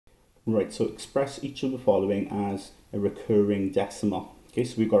Right, so express each of the following as a recurring decimal. Okay,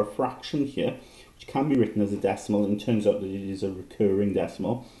 so we've got a fraction here, which can be written as a decimal, and it turns out that it is a recurring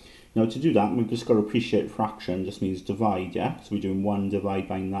decimal. Now to do that, we've just got to appreciate fraction just means divide, yeah? So we're doing 1 divided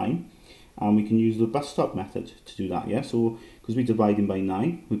by 9, and we can use the bus stop method to do that, yeah? So, because we're dividing by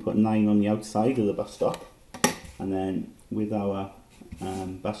 9, we put 9 on the outside of the bus stop, and then with our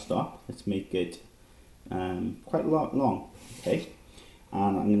bus stop, let's make it quite a lot long, okay?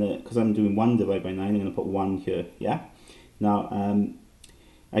 And I'm gonna, because I'm doing 1 divided by 9, I'm gonna put 1 here, yeah? Now,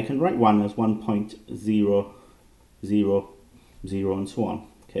 I can write 1 as 1.000 and so on,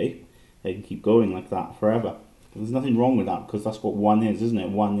 okay? I can keep going like that forever. There's nothing wrong with that, because that's what 1 is, isn't it?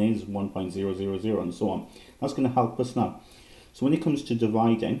 1 is 1.000 and so on. That's gonna help us now. So when it comes to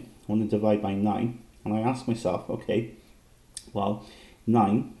dividing, I want to divide by 9, and I ask myself, okay, well,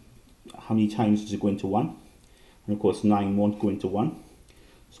 9, how many times does it go into 1? And of course 9 won't go into 1,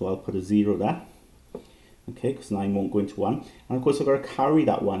 so I'll put a 0 there, okay, because 9 won't go into 1. And of course I've got to carry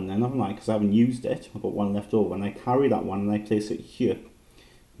that 1 then, haven't I, because I haven't used it. I've got 1 left over, and I carry that 1 and I place it here,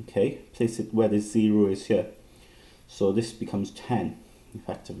 okay, place it where the 0 is here. So this becomes 10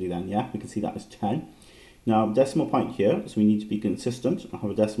 effectively then, yeah, we can see that as 10. Now decimal point here, so we need to be consistent and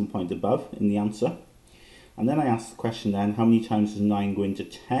have a decimal point above in the answer. And then I ask the question then, how many times does 9 go into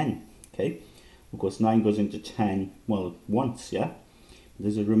 10? Okay, of course 9 goes into 10, well, once, yeah.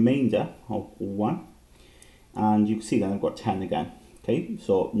 There's a remainder of 1, and you can see then I've got 10 again. Okay,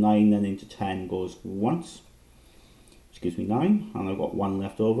 so 9 then into 10 goes once, which gives me 9, and I've got 1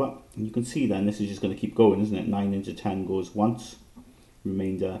 left over. And you can see then this is just going to keep going, isn't it? 9 into 10 goes once,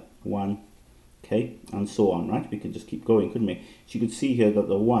 remainder 1, okay, and so on, right? We could just keep going, couldn't we? So you could see here that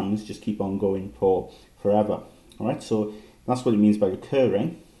the 1s just keep on going for forever. Alright, so that's what it means by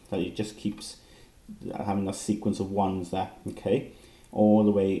recurring, that it just keeps having a sequence of 1s there, okay, all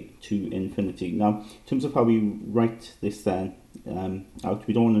the way to infinity. Now, in terms of how we write this then out,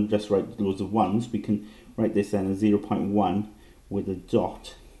 we don't want to just write loads of 1s. We can write this then as 0.1 with a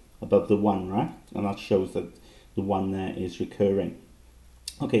dot above the 1, right? And that shows that the 1 there is recurring.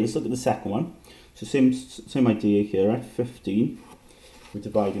 Okay, let's look at the second one. So same idea here, right? 15 we're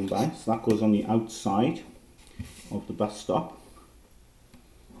dividing by, so that goes on the outside of the bus stop,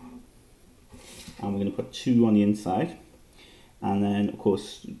 and we're going to put 2 on the inside. And then of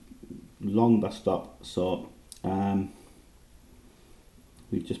course long bus stop, so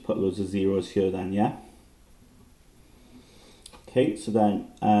we've just put loads of zeros here then, yeah. Okay, so then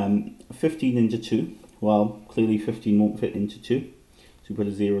 15 into 2, well clearly 15 won't fit into 2, so we put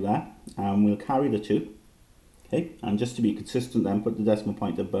a 0 there, and we'll carry the 2, okay, and just to be consistent then put the decimal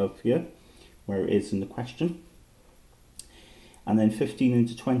point above here where it is in the question. And then 15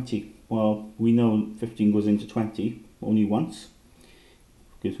 into 20, well we know 15 goes into 20 only once,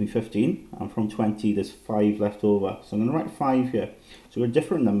 gives me 15, and from 20 there's 5 left over, so I'm going to write 5 here. So we're a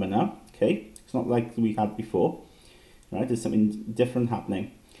different number now, okay, it's not like we had before, right? There's something different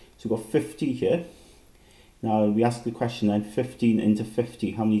happening. So we've got 50 here. Now we ask the question then, 15 into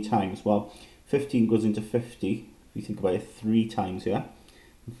 50, how many times? Well, 15 goes into 50, if you think about it, 3 times, yeah.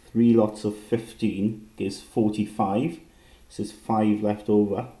 3 lots of 15 gives 45, so there's 5 left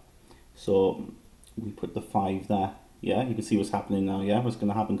over, so we put the 5 there. Yeah, you can see what's happening now, yeah, what's going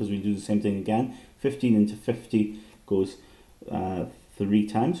to happen because we do the same thing again. 15 into 50 goes 3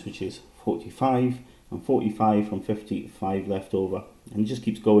 times, which is 45, and 45 from 50, 5 left over. And it just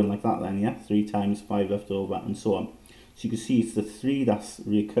keeps going like that then, yeah, 3 times, 5 left over, and so on. So you can see it's the 3 that's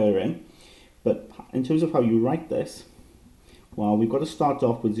recurring. But in terms of how you write this, well, we've got to start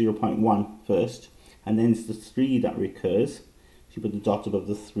off with 0.1 first, and then it's the 3 that recurs. So you put the dot above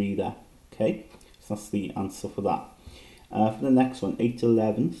the 3 there, okay? So that's the answer for that. For the next one, 8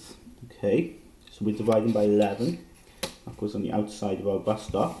 11ths, okay, so we're dividing by 11, that goes on the outside of our bus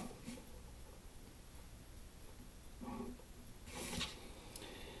stop.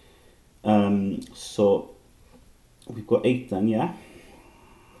 So we've got 8 then, yeah,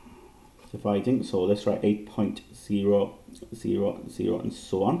 dividing, so let's write 8.000 and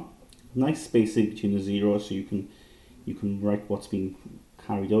so on. Nice spacing between the zeros, so you can write what's being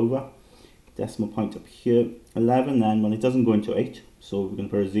carried over. Decimal point up here. 11 then, well it doesn't go into 8, so we're going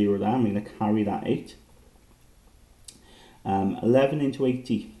to put a 0 there, I'm going to carry that 8. 11 into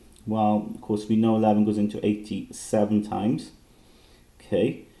 80, well of course we know 11 goes into 87 times,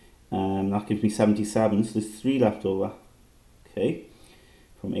 okay, that gives me 77, so there's 3 left over, okay,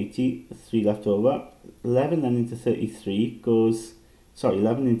 from 80, 3 left over. 11 then into 33 goes, sorry,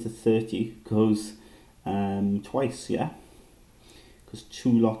 11 into 30 goes twice, yeah, because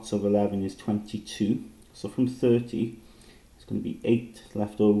 2 lots of 11 is 22, so from 30 it's going to be 8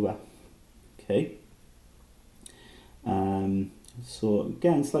 left over, okay. So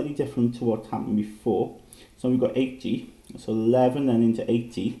again, slightly different to what happened before. So we've got 80, so 11 then into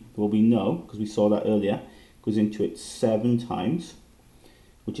 80, well we know, because we saw that earlier, goes into it 7 times,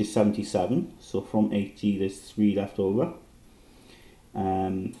 which is 77, so from 80 there's 3 left over.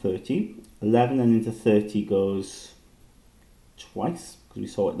 30, 11 then into 30 goes twice, because we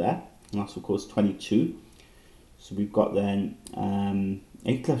saw it there, and that's of course 22, so we've got then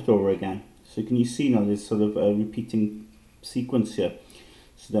 8 left over again. So can you see now there's sort of a repeating sequence here.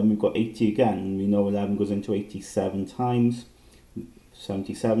 So then we've got 80 again, and we know 11 goes into 87 times,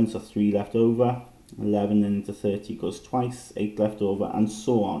 77, so 3 left over. 11 then into 30 goes twice, 8 left over, and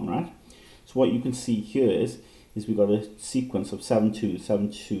so on, right? So what you can see here is we've got a sequence of 72,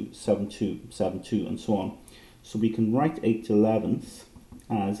 72, 72, 72, and so on. So we can write 8 to 11th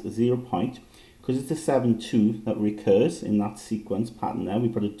as 0 point, because it's the 72 that recurs in that sequence pattern there. We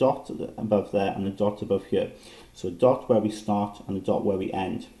put a dot above there and a dot above here. So a dot where we start and a dot where we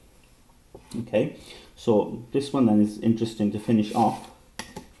end. Okay, so this one then is interesting to finish off.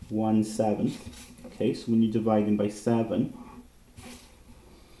 1/7. Okay, so when you're dividing by 7,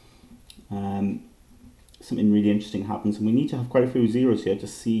 something really interesting happens, and we need to have quite a few zeros here to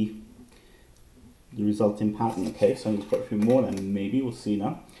see the resulting pattern. Okay, so I'm going to put a few more then, maybe we'll see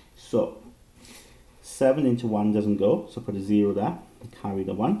now. So 7 into 1 doesn't go, so put a 0 there and carry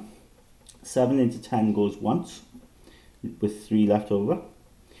the 1. 7 into 10 goes once with 3 left over.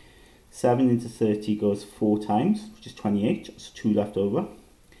 7 into 30 goes 4 times, which is 28, so 2 left over.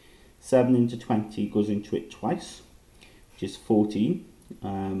 7 into 20 goes into it twice, which is 14,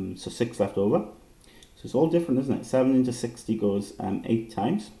 so 6 left over. So it's all different, isn't it? 7 into 60 goes 8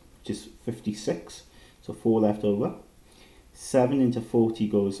 times, which is 56, so 4 left over. 7 into 40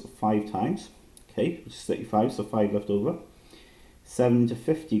 goes 5 times, okay, which is 35, so 5 left over. 7 into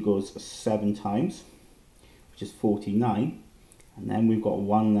 50 goes 7 times, which is 49, and then we've got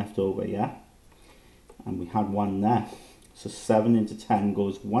 1 left over, yeah, and we had 1 there. So 7 into 10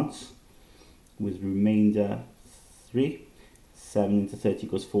 goes once with remainder 3. 7 into 30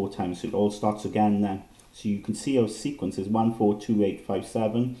 goes 4 times, so it all starts again then. So you can see our sequence is 1, 4, 2, 8, 5,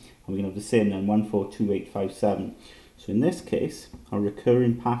 7, and we're going to have the same then, 1, 4, 2, 8, 5, 7. So in this case, our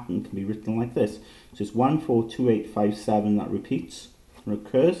recurring pattern can be written like this. So it's 1, 4, 2, 8, 5, 7 that repeats,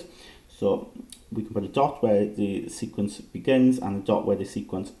 recurs. So we can put a dot where the sequence begins and a dot where the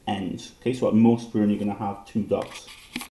sequence ends. Okay, so at most we're only going to have 2 dots.